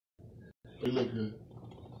You look good.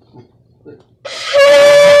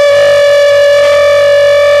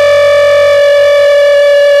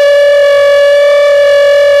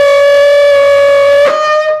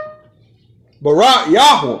 Barak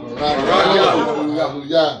Yahuah.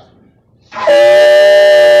 Yahuah.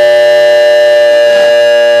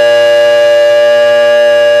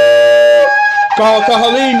 Call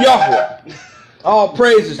Kahalim Yahuah. All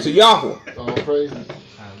praises to Yahuah. All praises.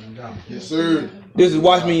 Yes, sir. This is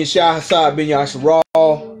Watchman Yahshay bin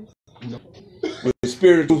Yasharal with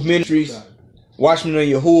Spiritual Ministries, Watchman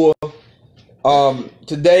Yahuah.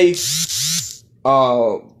 Today,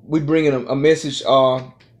 we bringing a message not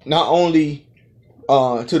only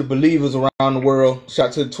to the believers around the world,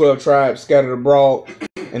 shout to the 12 tribes scattered abroad,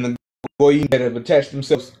 and the Goyim that have attached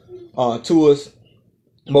themselves to us,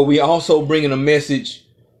 but we also bringing a message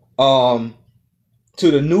to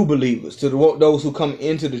the new believers, to those who come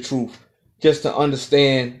into the truth, just to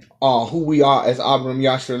understand who we are as Abram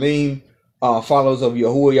Yasharim, followers of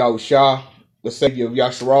Yahuah Yahushua, the Savior of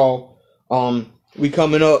Yasharal. We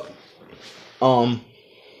coming up, kind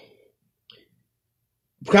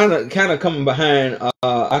of coming behind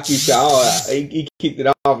Aki Sha'al. He kicked it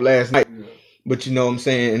off last night, but you know what I'm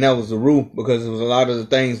saying, and that was the root, because it was a lot of the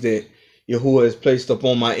things that Yahuah has placed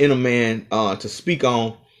upon my inner man to speak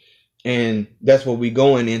on, and that's what we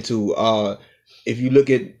going into. If you look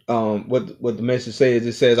at what the message says,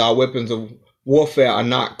 it says our weapons of warfare are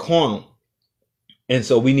not carnal, and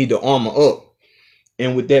so we need to armor up.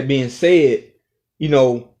 And with that being said, you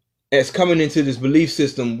know, as coming into this belief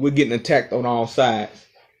system, we're getting attacked on all sides,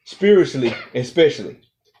 spiritually especially.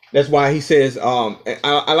 That's why he says,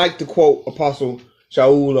 I like to quote Apostle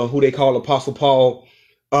Shaul, or who they call Apostle Paul,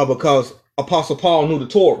 because Apostle Paul knew the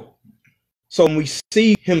Torah. So when we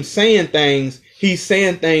see him saying things, he's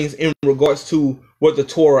saying things in regards to what the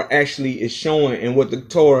Torah actually is showing and what the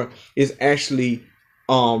Torah is actually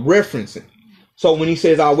referencing. So when he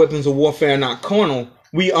says our weapons of warfare are not carnal,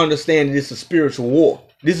 we understand that it's a spiritual war.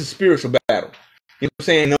 This is a spiritual battle. You know what I'm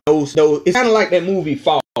saying? It's kind of like that movie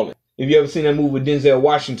Fallen. If you ever seen that movie with Denzel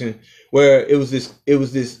Washington, where it was this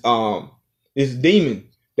demon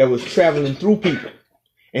that was traveling through people,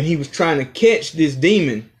 and he was trying to catch this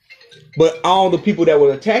demon, but all the people that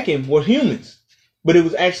would attack him were humans. But it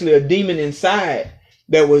was actually a demon inside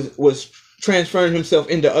that was transferring himself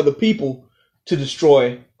into other people to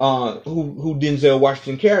destroy who Denzel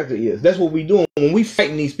Washington character is. That's what we doing when we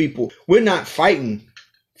fighting these people. We're not fighting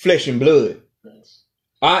flesh and blood.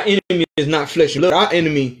 Our enemy is not flesh and blood. Our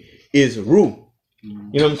enemy is Ruh. You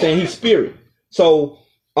know what I'm saying? He's spirit. So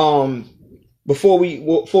before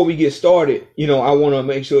we get started, you know, I want to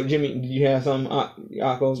make sure, Jimmy, did you have something?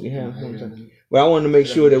 Yaakov, you have something? Well, I want to make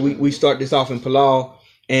sure that we start this off in Palal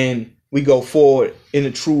and we go forward in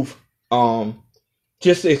the truth.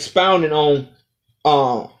 Just expounding on,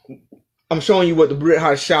 I'm showing you what the Brit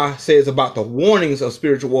Hashah says about the warnings of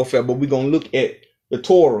spiritual warfare, but we're going to look at the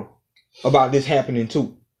Torah about this happening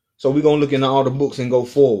too. So we're going to look into all the books and go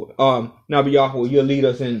forward. Nabi Yahuah, you'll lead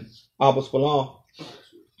us in Abbas Palal.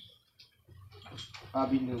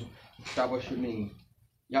 Abinu, Shabashamin,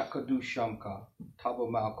 Yakadu Shamka, Taba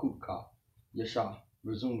Malkutka, Yasha,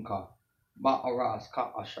 Razumka, Ba'araz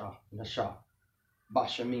Ka Asha, Nasha,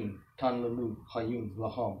 Bashamin, Tanlanu, Hayun,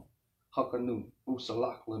 Laham, Hakanu,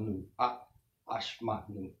 Usalak Lanu,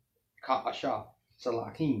 Ashmatnu, Ka Asha,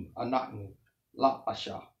 Salakim, Anaknu, La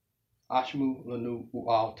Asha, Ashmu Lanu,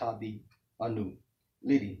 Ual Tabi, Anu,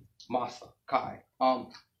 Lidi, Masa, Kai,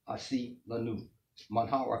 Asi Lanu,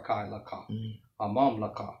 Manhara Kai Laka. Amam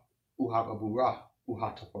laka, uhagabura,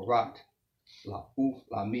 uhataparat, la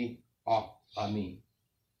lami, lami.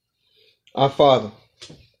 Our Father,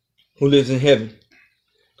 who lives in heaven,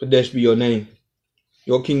 Kadesh be your name.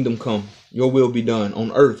 Your kingdom come, your will be done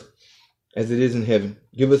on earth as it is in heaven.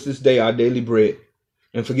 Give us this day our daily bread,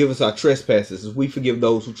 and forgive us our trespasses as we forgive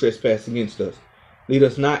those who trespass against us. Lead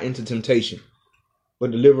us not into temptation, but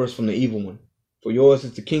deliver us from the evil one. For yours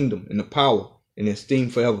is the kingdom and the power and the esteem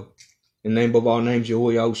forever. In the name of all names,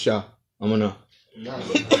 Yahuah Yahushua. Amanah.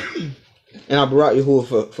 And I brought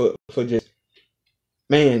Yahuah for just,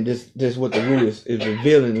 man, this what the rule is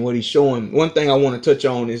revealing, what he's showing. One thing I want to touch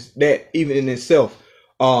on is that even in itself,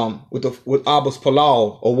 with Abbas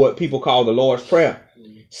Palal, or what people call the Lord's Prayer,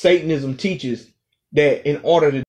 Satanism teaches that in order to